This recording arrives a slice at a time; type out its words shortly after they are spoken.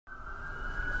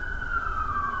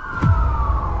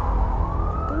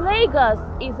Lagos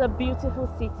is a beautiful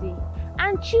city,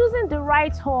 and choosing the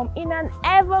right home in an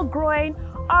ever-growing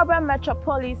urban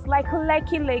metropolis like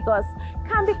Lekki, Lagos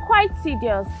can be quite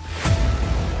tedious.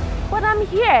 But I'm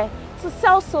here to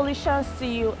sell solutions to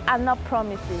you and not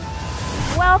promises.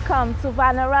 Welcome to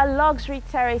Vanara Luxury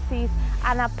Terraces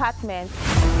and Apartments.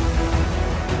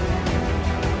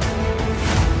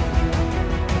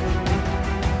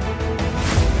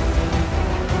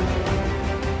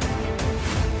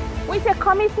 With a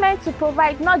commitment to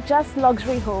provide not just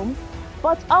luxury homes,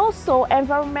 but also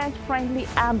environment-friendly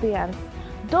ambience,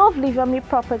 Dove LIVAMI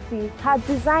Properties has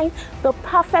designed the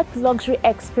perfect luxury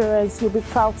experience you'll be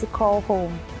proud to call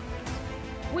home.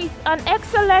 With an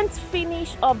excellent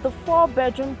finish of the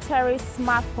 4-bedroom terrace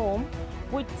smart home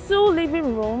with 2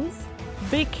 living rooms,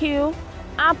 BQ,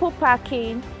 ample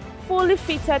parking, fully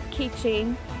fitted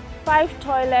kitchen, 5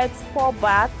 toilets, 4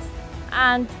 baths,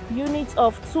 and units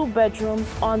of 2 bedrooms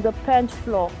on the Pent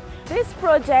Floor. This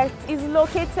project is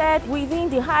located within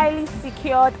the highly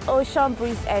secured Ocean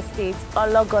Breeze Estate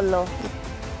Ologolo.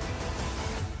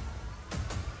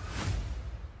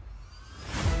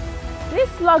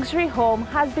 This luxury home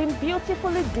has been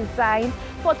beautifully designed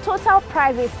for total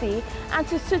privacy and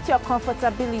to suit your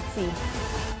comfortability.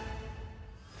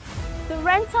 The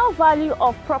rental value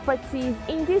of properties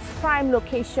in this prime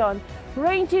location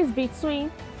ranges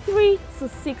between 3 to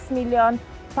 6 million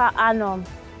per annum.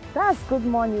 That's good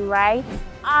money, right?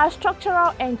 Our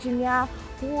structural engineer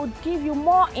would give you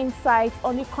more insight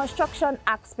on the construction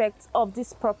aspects of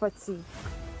this property.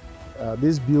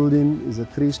 This building is a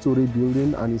 3-story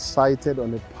building and is sited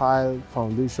on a pile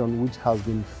foundation which has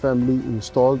been firmly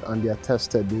installed and they are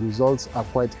tested. The results are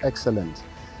quite excellent.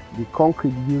 The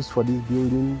concrete used for this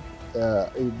building,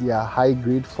 they are high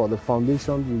grade. For the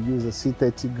foundation, we use a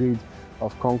C30 grade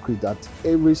of concrete. At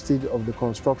every stage of the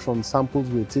construction, samples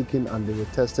were taken and they were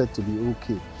tested to be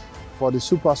okay. For the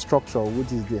superstructure,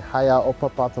 which is the higher upper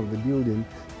part of the building,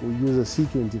 we use a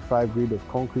C25 grade of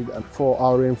concrete. And for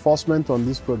our reinforcement on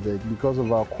this project, because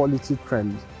of our quality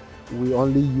trends, we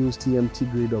only use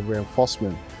TMT grade of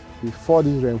reinforcement. Before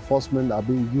these reinforcements are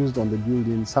being used on the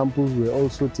building, samples were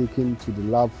also taken to the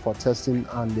lab for testing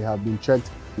and they have been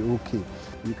checked to be okay.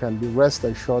 You can be rest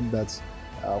assured that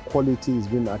quality is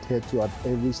being adhered to at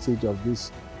every stage of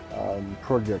this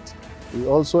project. We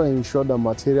also ensure that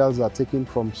materials are taken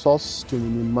from source to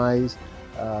minimize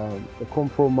the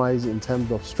compromise in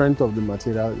terms of strength of the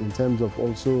material, in terms of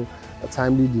also a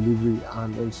timely delivery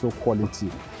and also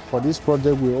quality. For this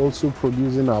project, we're also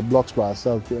producing our blocks by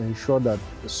ourselves to ensure that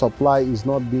the supply is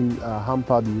not being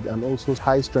hampered with, and also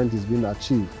high strength is being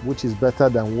achieved, which is better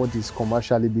than what is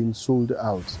commercially being sold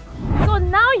out. So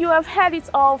now you have heard it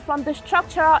all from the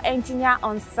structural engineer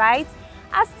on site.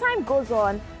 As time goes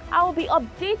on, I will be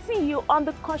updating you on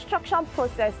the construction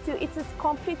process till it is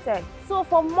completed. So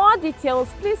for more details,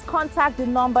 please contact the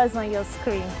numbers on your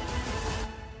screen.